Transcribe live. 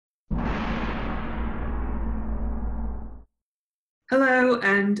Hello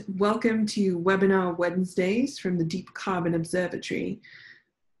and welcome to Webinar Wednesdays from the Deep Carbon Observatory.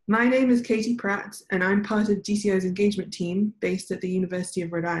 My name is Katie Pratt and I'm part of DCO's engagement team based at the University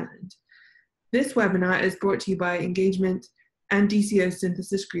of Rhode Island. This webinar is brought to you by Engagement and DCO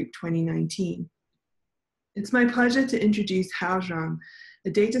Synthesis Group 2019. It's my pleasure to introduce Hao Zhong,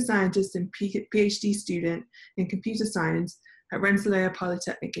 a data scientist and PhD student in computer science at Rensselaer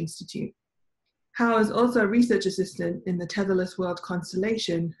Polytechnic Institute. Hao is also a research assistant in the Tetherless World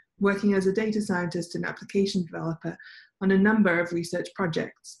Constellation, working as a data scientist and application developer on a number of research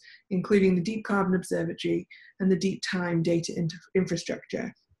projects, including the Deep Carbon Observatory and the Deep Time Data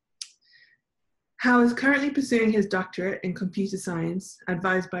Infrastructure. Hao is currently pursuing his doctorate in computer science,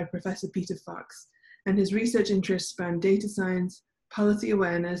 advised by Professor Peter Fox, and his research interests span data science, policy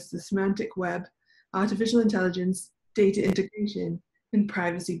awareness, the semantic web, artificial intelligence, data integration, and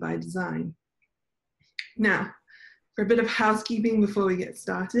privacy by design. Now, for a bit of housekeeping before we get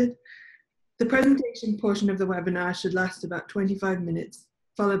started, the presentation portion of the webinar should last about 25 minutes,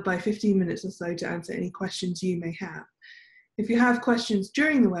 followed by 15 minutes or so to answer any questions you may have. If you have questions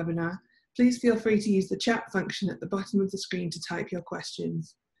during the webinar, please feel free to use the chat function at the bottom of the screen to type your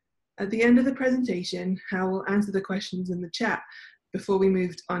questions. At the end of the presentation, Hao will answer the questions in the chat before we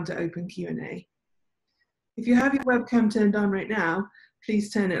move on to open Q&A. If you have your webcam turned on right now,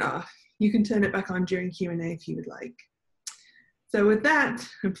 please turn it off. You can turn it back on during Q&A if you would like. So with that,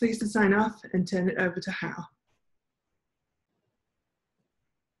 I'm pleased to sign off and turn it over to Hao.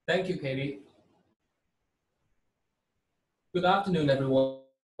 Thank you, Katie. Good afternoon, everyone,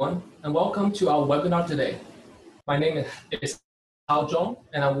 and welcome to our webinar today. My name is Hao Zhong,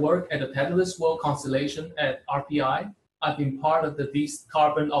 and I work at the Tetherless World Constellation at RPI. I've been part of the Deep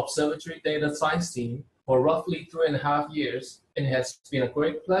Carbon Observatory Data Science Team for roughly 3.5 years, and it has been a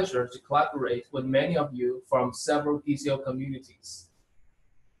great pleasure to collaborate with many of you from several DCO communities.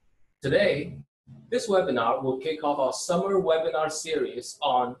 Today, this webinar will kick off our summer webinar series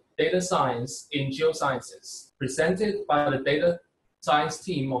on data science in geosciences, presented by the data science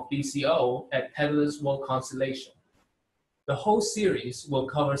team of DCO at Tetherless World Constellation. The whole series will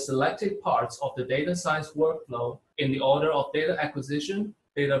cover selected parts of the data science workflow in the order of data acquisition,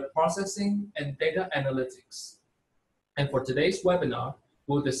 data processing, and data analytics. And for today's webinar,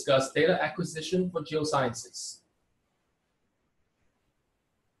 we'll discuss data acquisition for geosciences.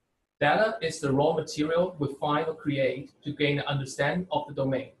 Data is the raw material we find or create to gain an understanding of the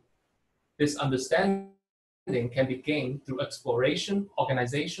domain. This understanding can be gained through exploration,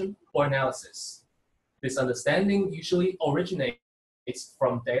 organization, or analysis. This understanding usually originates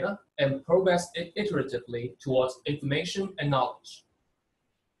from data and progresses iteratively towards information and knowledge.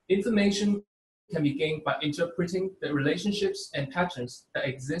 Information can be gained by interpreting the relationships and patterns that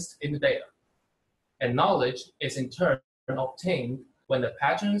exist in the data. And knowledge is in turn obtained when the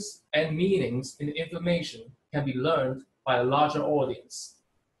patterns and meanings in the information can be learned by a larger audience.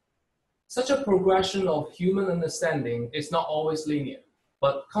 Such a progression of human understanding is not always linear,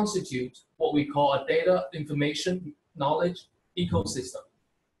 but constitutes what we call a data information knowledge ecosystem.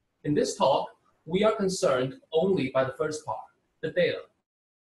 In this talk, we are concerned only by the first part, the data,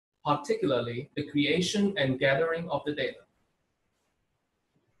 particularly the creation and gathering of the data.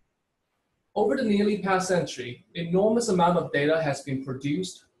 Over the nearly past century, enormous amount of data has been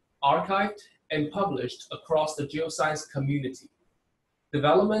produced, archived, and published across the geoscience community.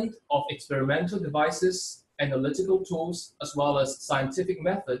 Development of experimental devices, analytical tools, as well as scientific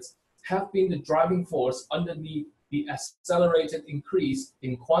methods have been the driving force underneath the accelerated increase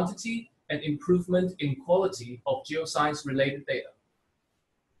in quantity and improvement in quality of geoscience-related data.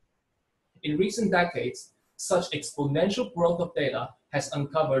 In recent decades, such exponential growth of data has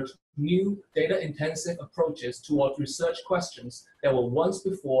uncovered new data-intensive approaches toward research questions that were once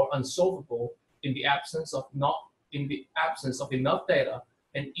before unsolvable in the absence of enough data,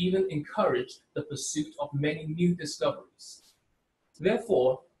 and even encouraged the pursuit of many new discoveries.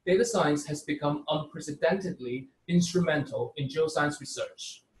 Therefore, data science has become unprecedentedly instrumental in geoscience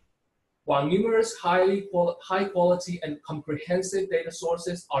research. While numerous high quality and comprehensive data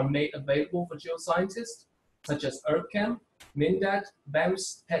sources are made available for geoscientists, such as EarthCam, MinDat,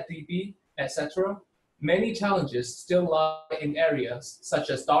 BAMS, PetDB, etc., many challenges still lie in areas such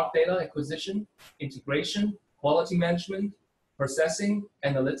as dark data acquisition, integration, quality management, processing,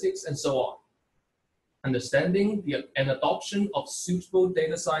 analytics, and so on. Understanding and adoption of suitable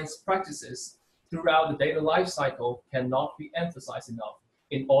data science practices throughout the data lifecycle cannot be emphasized enough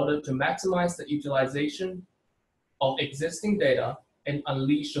in order to maximize the utilization of existing data and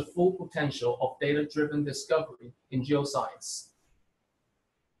unleash the full potential of data-driven discovery in geoscience.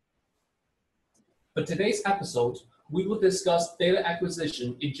 For today's episode, we will discuss data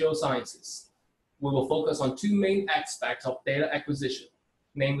acquisition in geosciences. We will focus on two main aspects of data acquisition,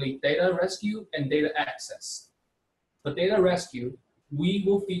 namely data rescue and data access. For data rescue, we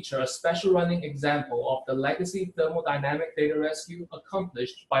will feature a special running example of the legacy thermodynamic data rescue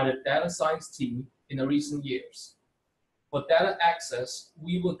accomplished by the data science team in the recent years. For data access,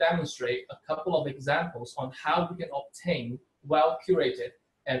 we will demonstrate a couple of examples on how we can obtain well-curated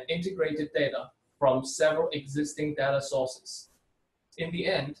and integrated data from several existing data sources. In the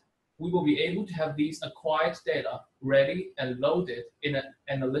end, we will be able to have these acquired data ready and loaded in an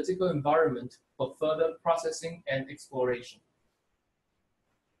analytical environment for further processing and exploration.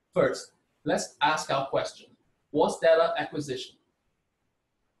 First, let's ask our question. What's data acquisition?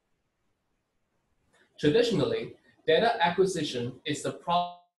 Traditionally, data acquisition is the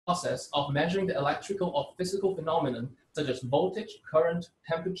process of measuring the electrical or physical phenomenon such as voltage, current,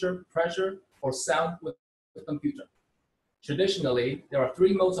 temperature, pressure, or sound with a computer. Traditionally, there are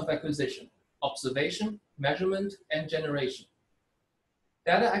three modes of acquisition: observation, measurement, and generation.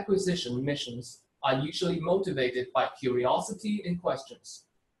 Data acquisition missions are usually motivated by curiosity in questions,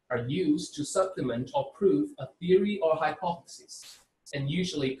 are used to supplement or prove a theory or hypothesis, and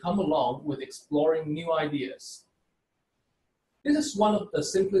usually come along with exploring new ideas. This is one of the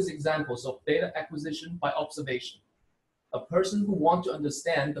simplest examples of data acquisition by observation. A person who wants to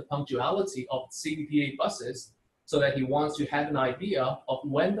understand the punctuality of CDPA buses so that he wants to have an idea of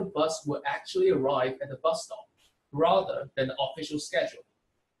when the bus will actually arrive at the bus stop, rather than the official schedule.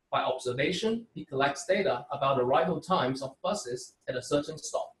 By observation, he collects data about arrival times of buses at a certain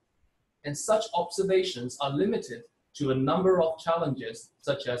stop. And such observations are limited to a number of challenges,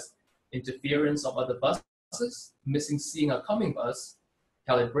 such as interference of other buses, missing seeing a coming bus,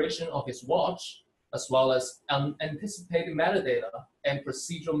 calibration of his watch, as well as unanticipated metadata and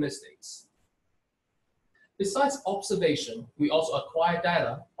procedural mistakes. Besides observation, we also acquire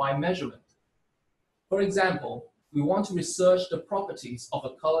data by measurement. For example, we want to research the properties of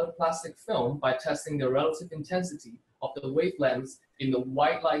a colored plastic film by testing the relative intensity of the wavelengths in the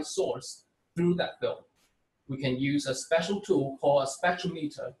white light source through that film. We can use a special tool called a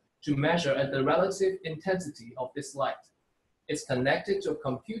spectrometer to measure the relative intensity of this light. It's connected to a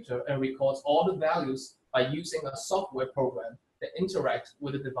computer and records all the values by using a software program that interacts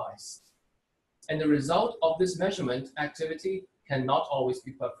with the device. And the result of this measurement activity cannot always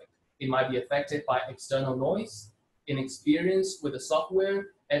be perfect. It might be affected by external noise, inexperience with the software,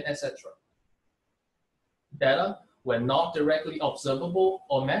 and etc. Data, when not directly observable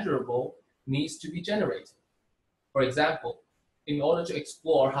or measurable, needs to be generated. For example, in order to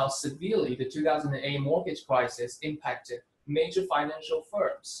explore how severely the 2008 mortgage crisis impacted major financial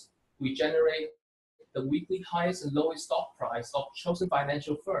firms, we generate the weekly highest and lowest stock price of chosen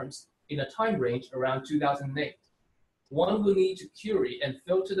financial firms in a time range around 2008. One will need to query and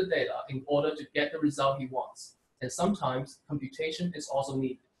filter the data in order to get the result he wants, and sometimes computation is also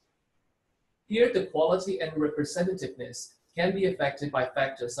needed. Here, the quality and representativeness can be affected by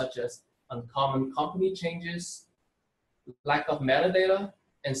factors such as uncommon company changes, lack of metadata,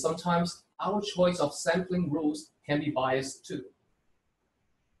 and sometimes our choice of sampling rules can be biased too.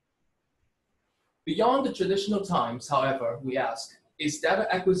 Beyond the traditional times, however, we ask, is data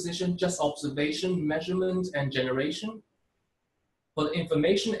acquisition just observation, measurement, and generation? For the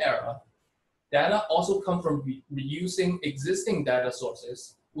information era, data also come from reusing existing data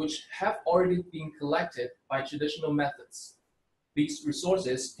sources which have already been collected by traditional methods. These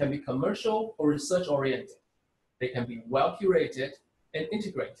resources can be commercial or research-oriented. They can be well-curated and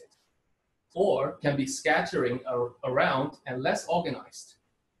integrated, or can be scattering around and less organized,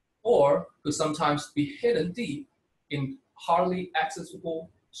 or could sometimes be hidden deep in hardly accessible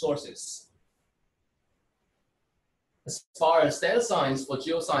sources. As far as data science for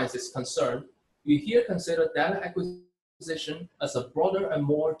geoscience is concerned, we here consider data acquisition as a broader and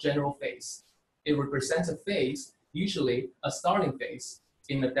more general phase. It represents a phase, usually a starting phase,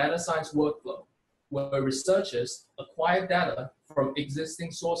 in the data science workflow, where researchers acquire data from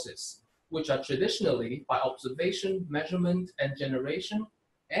existing sources, which are traditionally by observation, measurement, and generation,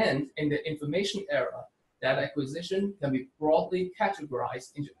 and in the information era, data acquisition can be broadly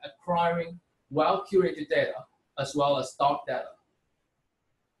categorized into acquiring well-curated data as well as dark data.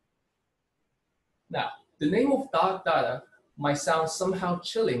 Now, the name of dark data might sound somehow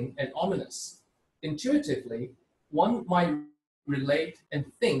chilling and ominous. Intuitively, one might relate and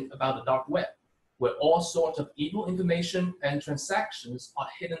think about the dark web, where all sorts of evil information and transactions are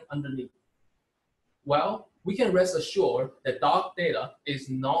hidden underneath. Well, we can rest assured that dark data is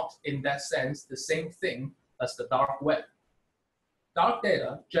not in that sense the same thing as the dark web. Dark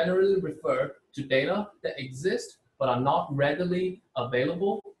data generally refer to data that exist but are not readily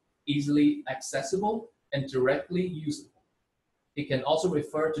available, easily accessible, and directly usable. It can also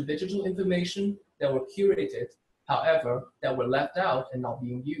refer to digital information that were curated, however, that were left out and not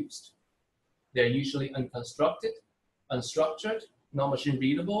being used. They're usually unconstructed, unstructured, non-machine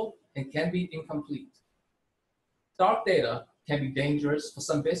readable, and can be incomplete. Dark data can be dangerous for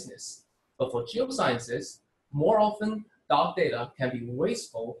some business, but for geosciences, more often, dark data can be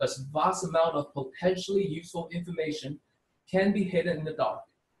wasteful as vast amount of potentially useful information can be hidden in the dark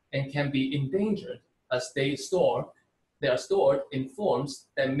and can be endangered as they are stored in forms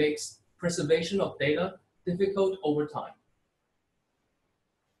that makes preservation of data difficult over time.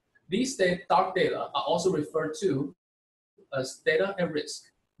 These dark data are also referred to as data at risk.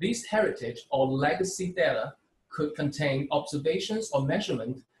 These heritage or legacy data could contain observations or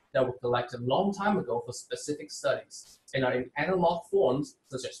measurements that were collected a long time ago for specific studies and are in analog forms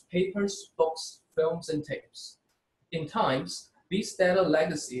such as papers, books, films, and tapes. In times, these data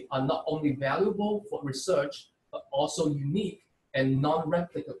legacy are not only valuable for research, but also unique and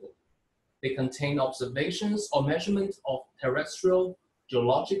non-replicable. They contain observations or measurements of terrestrial,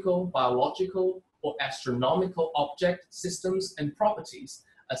 geological, biological, or astronomical object systems and properties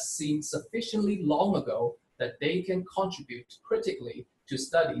as seen sufficiently long ago that they can contribute critically to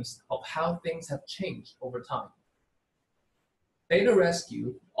studies of how things have changed over time. Data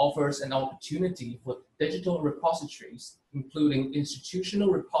rescue offers an opportunity for digital repositories, including institutional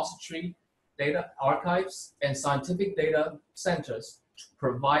repository, data archives, and scientific data centers to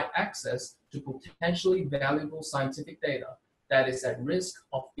provide access to potentially valuable scientific data that is at risk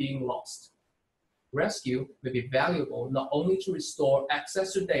of being lost. Rescue may be valuable not only to restore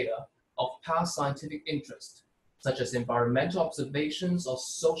access to data of past scientific interest, such as environmental observations or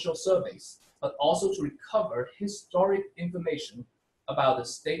social surveys, but also to recover historic information about the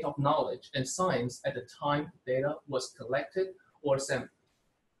state of knowledge and science at the time data was collected or assembled.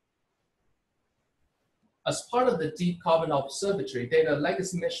 As part of the Deep Carbon Observatory data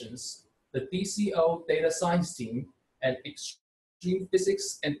legacy missions, the DCO Data Science Team and extreme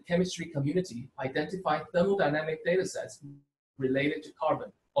physics and chemistry community identified thermodynamic datasets related to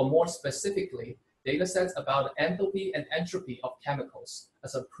carbon, or more specifically, datasets about the enthalpy and entropy of chemicals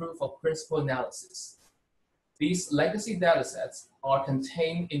as a proof of principle analysis. These legacy datasets are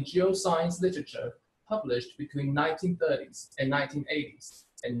contained in geoscience literature published between 1930s and 1980s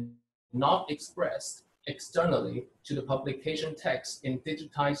and not expressed externally to the publication text in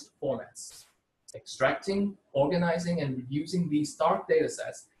digitized formats. Extracting, organizing, and reusing these dark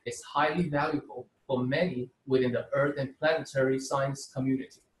datasets is highly valuable for many within the Earth and planetary science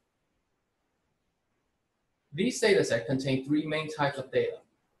community. These datasets contain three main types of data,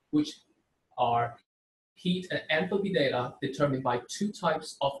 which are heat and enthalpy data determined by two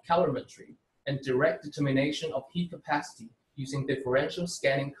types of calorimetry and direct determination of heat capacity using differential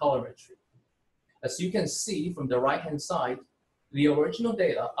scanning colorimetry. As you can see from the right-hand side, the original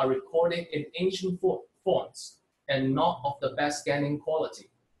data are recorded in ancient fonts and not of the best scanning quality.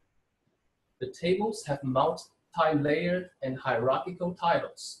 The tables have multi-layered and hierarchical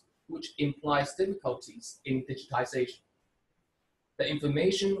titles, which implies difficulties in digitization. The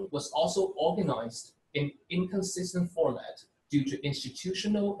information was also organized in inconsistent format due to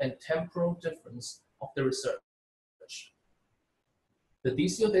institutional and temporal difference of the research. The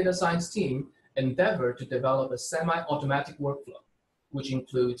DCO Data Science Team endeavored to develop a semi-automatic workflow, which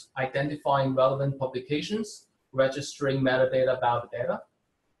includes identifying relevant publications, registering metadata about the data,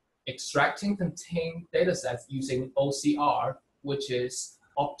 extracting contained datasets using OCR, which is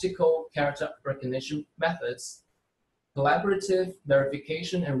optical character recognition methods, collaborative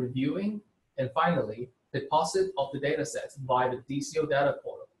verification and reviewing, and finally, deposit of the datasets via the DCO data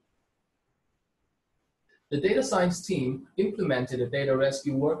portal. The data science team implemented a data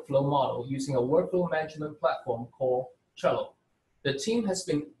rescue workflow model using a workflow management platform called Trello. The team has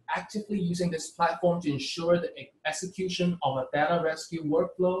been actively using this platform to ensure the execution of a data rescue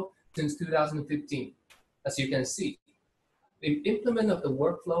workflow since 2015. As you can see, the implement of the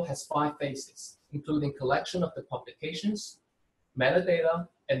workflow has 5 phases, including collection of the publications, metadata,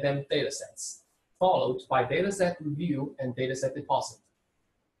 and then datasets, followed by dataset review and dataset deposit.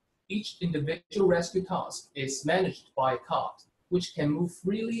 Each individual rescue task is managed by a card, which can move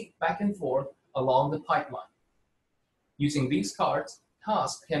freely back and forth along the pipeline. Using these cards,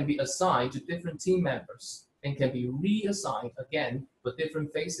 tasks can be assigned to different team members and can be reassigned again for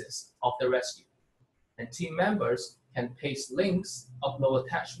different phases of the rescue. And team members can paste links, upload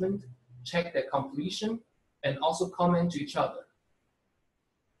attachment, check their completion, and also comment to each other.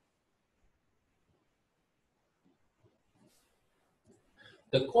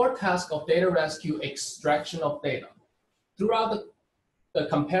 The core task of data rescue extraction of data. Throughout the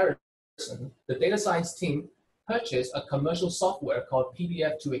comparison, the data science team purchased a commercial software called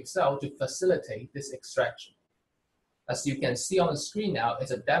PDF to Excel to facilitate this extraction. As you can see on the screen now,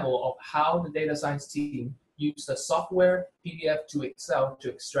 it's a demo of how the data science team used the software PDF to Excel to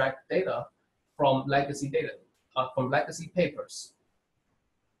extract data from legacy papers.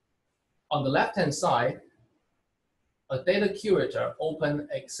 On the left-hand side, a data curator opened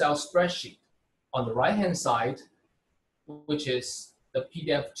Excel spreadsheet. On the right-hand side, which is the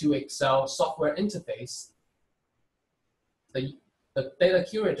PDF to Excel software interface, the data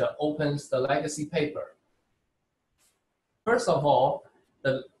curator opens the legacy paper. First of all,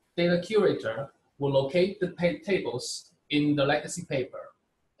 the data curator will locate the tables in the legacy paper,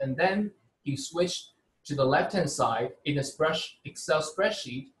 and then you switch to the left-hand side in the Excel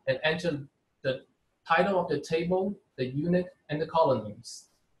spreadsheet and enter the title of the table, the unit, and the column names.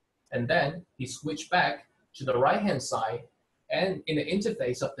 And then he switch back to the right-hand side, and in the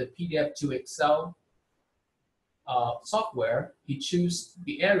interface of the PDF to Excel software, he chooses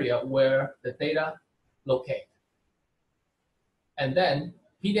the area where the data locate. And then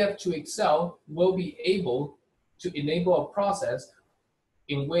PDF to Excel will be able to enable a process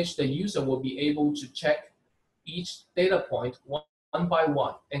in which the user will be able to check each data point one by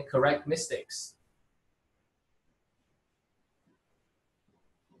one and correct mistakes.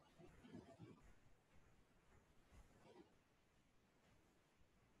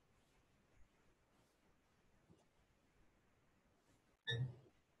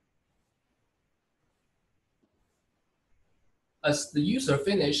 As the user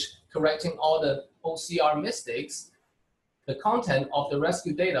finishes correcting all the OCR mistakes, the content of the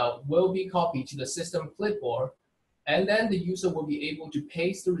rescue data will be copied to the system clipboard, and then the user will be able to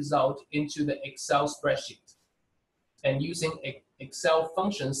paste the result into the Excel spreadsheet. And using Excel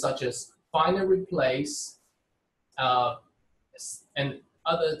functions such as find and replace, and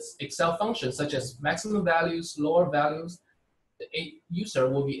other Excel functions such as maximum values, lower values, the user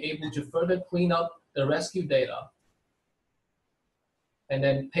will be able to further clean up the rescue data and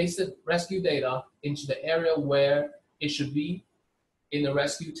then paste the rescue data into the area where it should be in the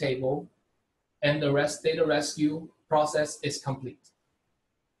rescue table, and the data rescue process is complete.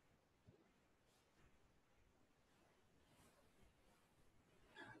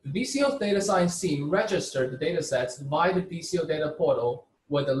 The DCO Data Science team registered the datasets via the DCO Data Portal,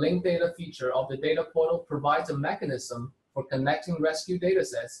 where the linked data feature of the data portal provides a mechanism for connecting rescue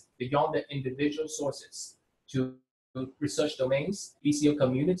datasets beyond their individual sources to research domains, DCO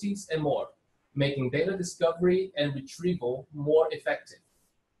communities, and more, making data discovery and retrieval more effective.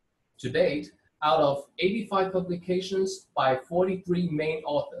 To date, out of 85 publications by 43 main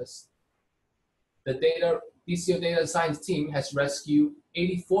authors, the DCO Data Science team has rescued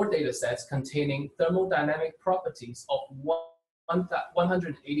 84 datasets containing thermodynamic properties of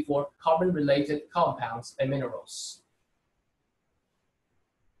 184 carbon-related compounds and minerals.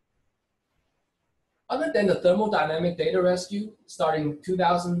 Other than the thermodynamic data rescue, starting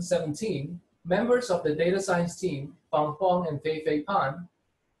 2017, members of the data science team, Fang Huang and Fei Fei Pan,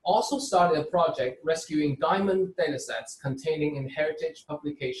 also started a project rescuing diamond datasets containing in heritage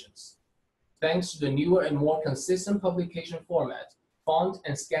publications. Thanks to the newer and more consistent publication format, font,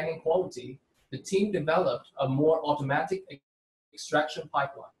 and scanning quality, the team developed a more automatic extraction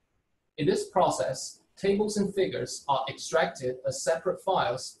pipeline. In this process, tables and figures are extracted as separate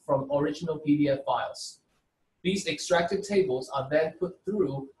files from original PDF files. These extracted tables are then put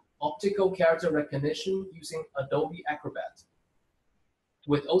through optical character recognition using Adobe Acrobat.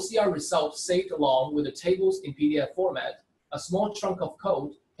 With OCR results saved along with the tables in PDF format, a small chunk of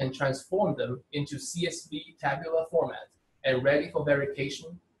code can transform them into CSV tabular format and ready for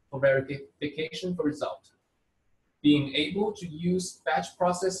verification for result. Being able to use batch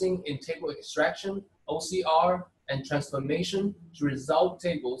processing in table extraction, OCR, and transformation to result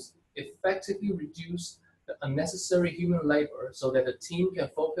tables effectively reduce the unnecessary human labor so that the team can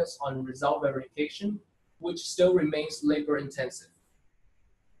focus on result verification, which still remains labor intensive.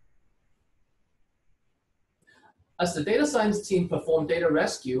 As the data science team performed data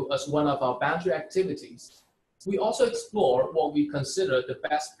rescue as one of our boundary activities, we also explore what we consider the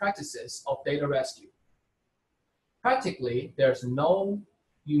best practices of data rescue. Practically, there's no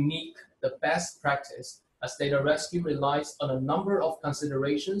unique, the best practice, as data rescue relies on a number of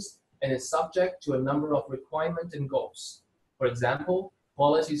considerations and is subject to a number of requirements and goals. For example,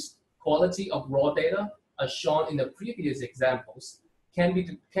 quality of raw data, as shown in the previous examples, can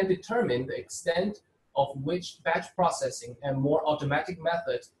determine the extent of which batch processing and more automatic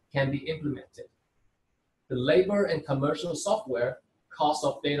methods can be implemented. The labor and commercial software cost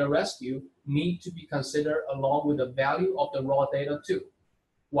of data rescue need to be considered along with the value of the raw data too,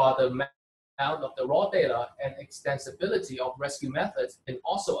 while the amount of the raw data and extensibility of rescue methods can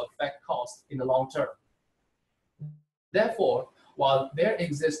also affect cost in the long term. Therefore, while there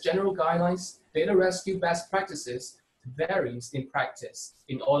exist general guidelines, data rescue best practices varies in practice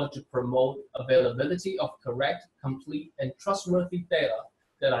in order to promote availability of correct, complete, and trustworthy data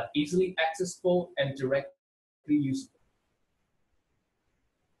that are easily accessible and directly usable.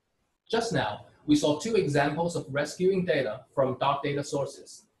 Just now, we saw two examples of rescuing data from dark data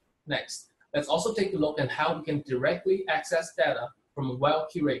sources. Next, let's also take a look at how we can directly access data from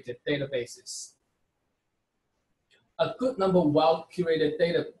well-curated databases. A good number of well-curated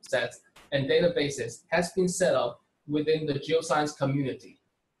data sets and databases has been set up within the geoscience community.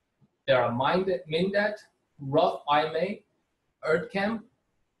 There are Mindet, Rough IMA, EarthCam,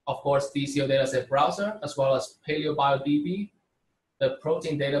 of course DCO Dataset Browser, as well as PaleoBioDB, the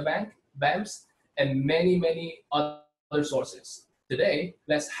Protein Data Bank, BAMS, and many other sources. Today,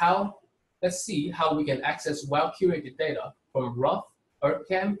 let's see how we can access well-curated data from Rough,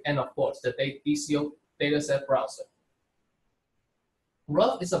 EarthCam, and of course the DCO Dataset Browser.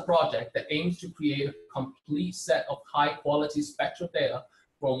 Rough is a project that aims to create a complete set of high-quality spectral data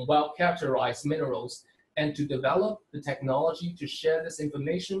from well-characterized minerals and to develop the technology to share this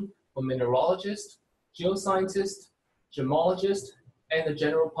information for mineralogists, geoscientists, gemologists, and the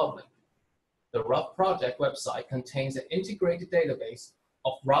general public. The Rough project website contains an integrated database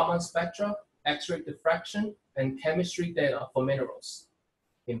of Raman spectra, X-ray diffraction, and chemistry data for minerals.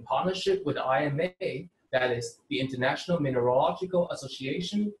 In partnership with IMA, that is the International Mineralogical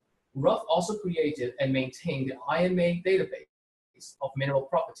Association, Rough also created and maintained the IMA database of mineral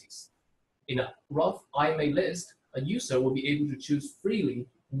properties. In a Rough IMA list, a user will be able to choose freely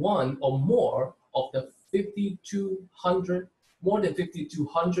one or more of the more than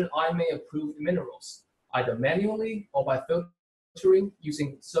 5,200 IMA approved minerals, either manually or by filtering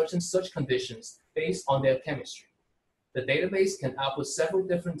using certain search conditions based on their chemistry. The database can output several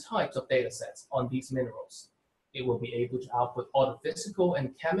different types of datasets on these minerals. It will be able to output all the physical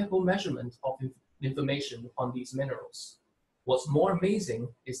and chemical measurements of information on these minerals. What's more amazing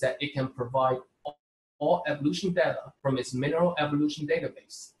is that it can provide all evolution data from its mineral evolution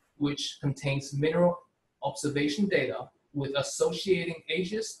database, which contains mineral observation data with associating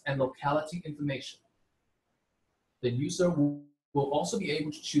ages and locality information. The user will also be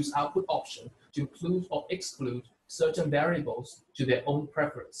able to choose output option to include or exclude certain variables to their own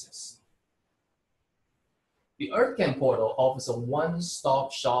preferences. The EarthCam portal offers a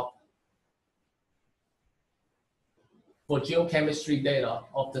one-stop shop for geochemistry data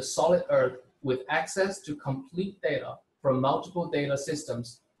of the solid Earth with access to complete data from multiple data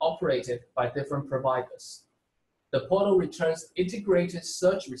systems operated by different providers. The portal returns integrated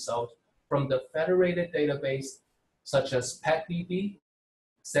search results from the federated database such as PetDB,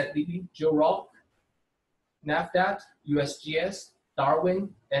 SetDB, GeoRock, NavDat, USGS, Darwin,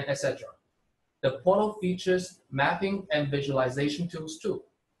 and etc. The portal features mapping and visualization tools too.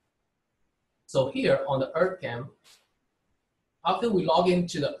 So here on the EarthCam, after we log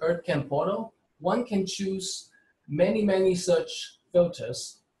into the EarthCam portal, one can choose many search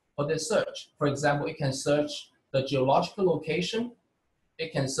filters for this search. For example, it can search the geological location.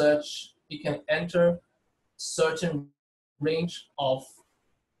 It can enter certain range of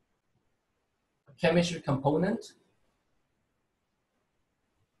chemistry component.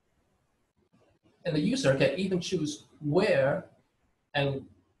 And the user can even choose where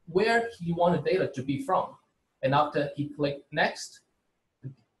he wants the data to be from. And after he clicks next,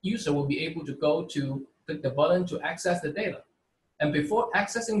 the user will be able to click the button to access the data. And before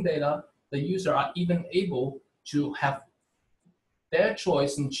accessing data, the user are even able to have their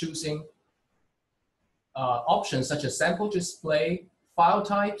choice in choosing options such as sample display, file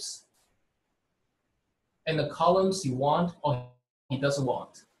types, and the columns he wants or he doesn't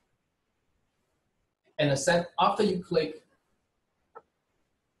want. And after you click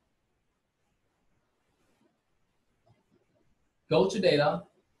Go to Data,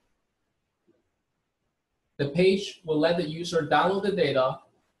 the page will let the user download the data,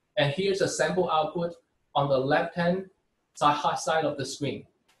 and here's a sample output on the left-hand side of the screen.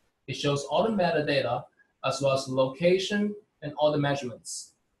 It shows all the metadata as well as location and all the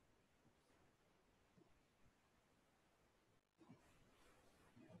measurements.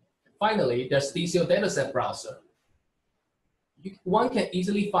 Finally, there's DCO Dataset Browser. One can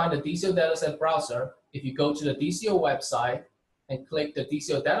easily find the DCO Dataset Browser if you go to the DCO website and click the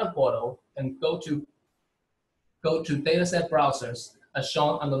DCO Data Portal and go to Dataset Browsers as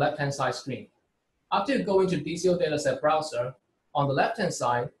shown on the left-hand side screen. After you go into DCO Dataset Browser, On the left-hand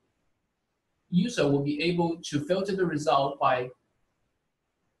side, user will be able to filter the result by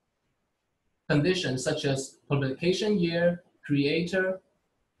conditions such as publication year, creator,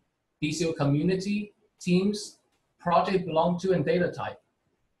 DCO community, teams, project belong to, and data type.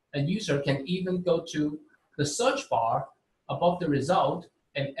 A user can even go to the search bar above the result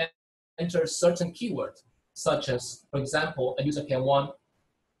and enter certain keywords, such as, for example, a user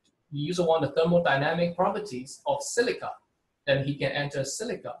want the thermodynamic properties of silica. Then he can enter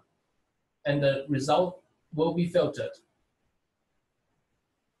silica, and the result will be filtered.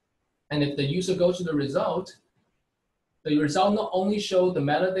 And if the user goes to the result not only shows the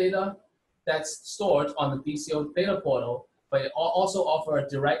metadata that's stored on the DCO data portal, but it also offers a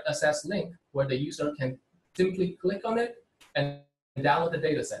direct access link where the user can simply click on it and download the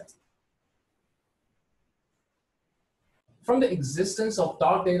dataset. From the existence of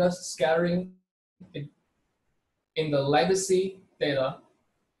dark data scattering in the legacy data,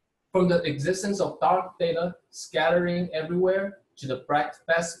 from the existence of dark data scattering everywhere to the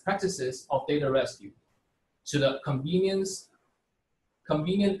best practices of data rescue, to the convenient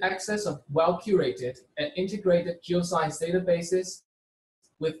access of well-curated and integrated geoscience databases,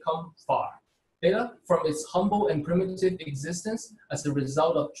 we've come far. Data from its humble and primitive existence as a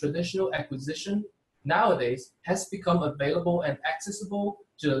result of traditional acquisition nowadays has become available and accessible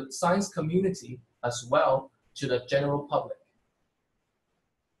to the science community as well to the general public.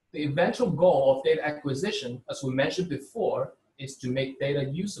 The eventual goal of data acquisition, as we mentioned before, is to make data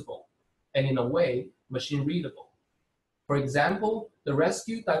usable and in a way, machine readable. For example, the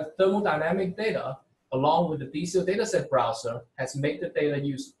rescued thermodynamic data along with the DCO dataset browser has made the data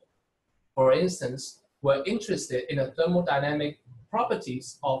usable. For instance, we're interested in the thermodynamic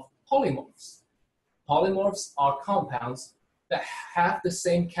properties of polymorphs. Polymorphs are compounds that have the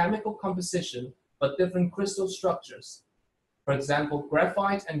same chemical composition but different crystal structures. For example,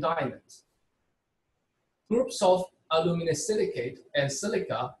 graphite and diamond. Groups of aluminosilicate and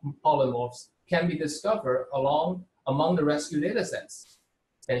silica polymorphs can be discovered among the rescue datasets.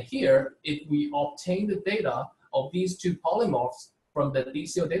 And here, if we obtain the data of these two polymorphs from the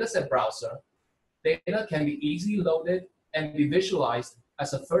DCO dataset browser, data can be easily loaded and be visualized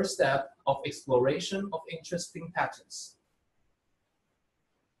as a first step of exploration of interesting patterns.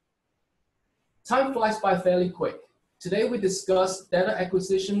 Time flies by fairly quick. Today we discuss data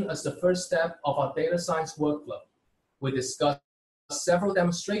acquisition as the first step of our data science workflow. We discussed several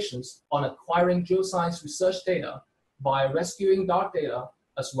demonstrations on acquiring geoscience research data by rescuing dark data,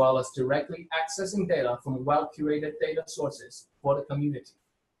 as well as directly accessing data from well-curated data sources for the community.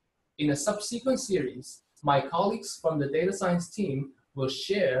 In a subsequent series, my colleagues from the data science team will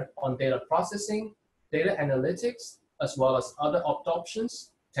share on data processing, data analytics, as well as other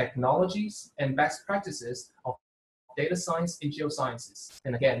adoptions, technologies, and best practices of data science in geosciences.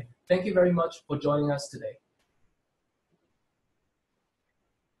 And again, thank you very much for joining us today.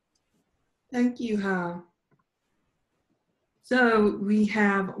 Thank you, Hao. So we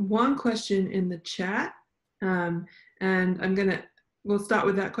have one question in the chat, and we'll start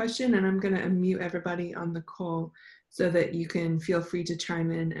with that question, and I'm gonna unmute everybody on the call so that you can feel free to chime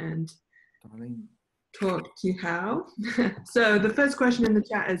in and talk to Hao. So the first question in the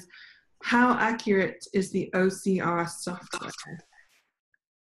chat is, how accurate is the OCR software?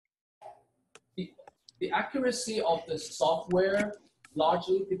 The accuracy of the software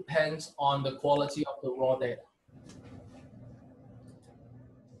largely depends on the quality of the raw data.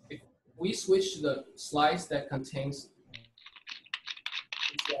 If we switch to the slides that contains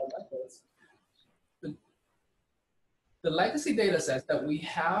records, the legacy data sets that we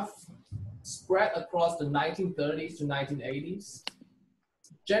have spread across the 1930s to 1980s,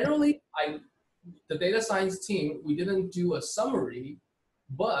 generally, the data science team, we didn't do a summary,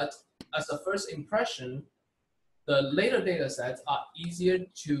 but as a first impression, the later data sets are easier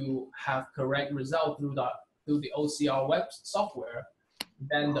to have correct result through the OCR web software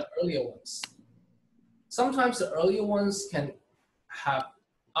than the earlier ones. Sometimes the earlier ones can have,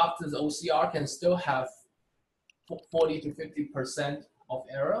 after the OCR, can still have 40 to 50% of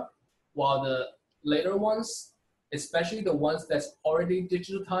error, while the later ones, especially the ones that's already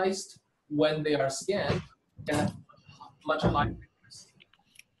digitized when they are scanned, can have much higher accuracy.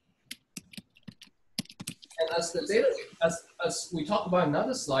 And as we talked about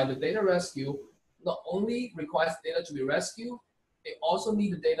another slide, the data rescue not only requires data to be rescued, it also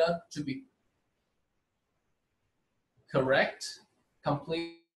needs the data to be correct,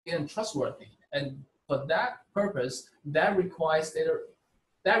 complete, and trustworthy. And for that purpose, that requires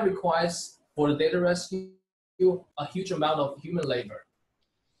for the data rescue a huge amount of human labor.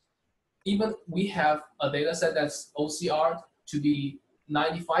 Even we have a data set that's OCR to be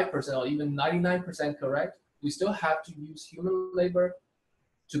 95% or even 99% correct, we still have to use human labor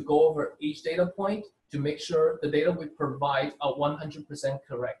to go over each data point to make sure the data we provide are 100%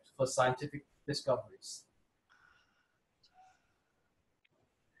 correct for scientific discoveries.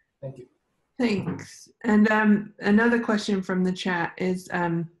 Thank you. Thanks. And another question from the chat is,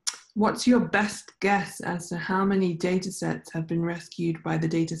 what's your best guess as to how many data sets have been rescued by the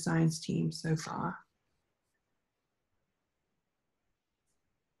data science team so far?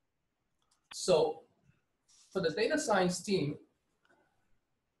 So for the data science team,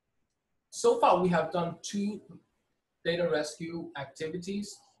 so far we have done 2 data rescue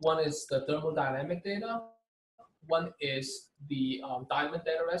activities. One is the thermodynamic data. One is the diamond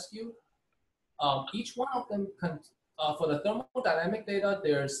data rescue. Each one of them, for the thermodynamic data,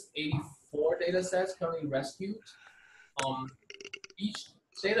 there's 84 data sets currently rescued. Each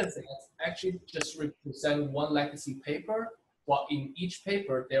data set actually just represents one legacy paper, while in each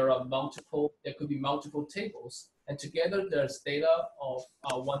paper there could be multiple tables, and together there's data of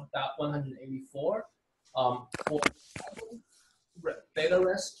 184. For data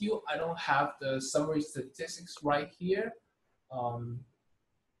rescue, I don't have the summary statistics right here.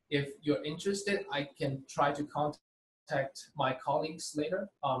 If you're interested, I can try to contact my colleagues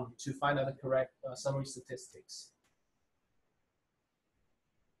later to find out the correct summary statistics.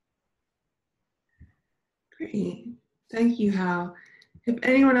 Great. Thank you, Hao. If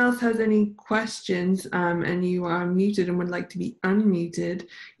anyone else has any questions and you are muted and would like to be unmuted,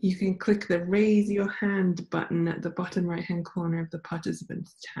 you can click the raise your hand button at the bottom right-hand corner of the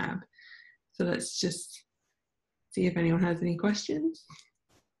participants tab. So let's just see if anyone has any questions.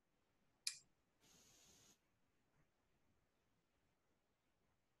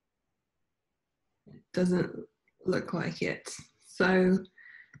 It doesn't look like it. So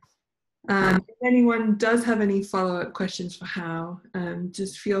if anyone does have any follow-up questions for Hao,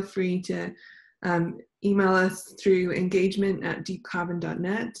 just feel free to email us through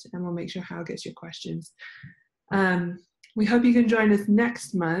engagement@deepcarbon.net, and we'll make sure Hao gets your questions. We hope you can join us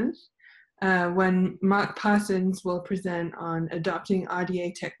next month when Mark Parsons will present on adopting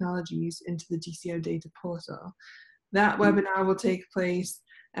RDA technologies into the DCO data portal. That webinar will take place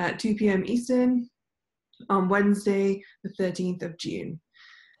at 2 p.m. Eastern on Wednesday, the 13th of June.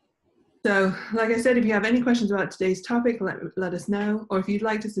 So, like I said, if you have any questions about today's topic, let us know. Or if you'd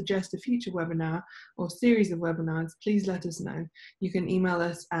like to suggest a future webinar or series of webinars, please let us know. You can email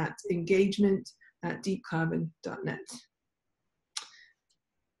us at engagement@deepcarbon.net.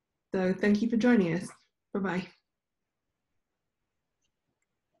 So thank you for joining us. Bye-bye.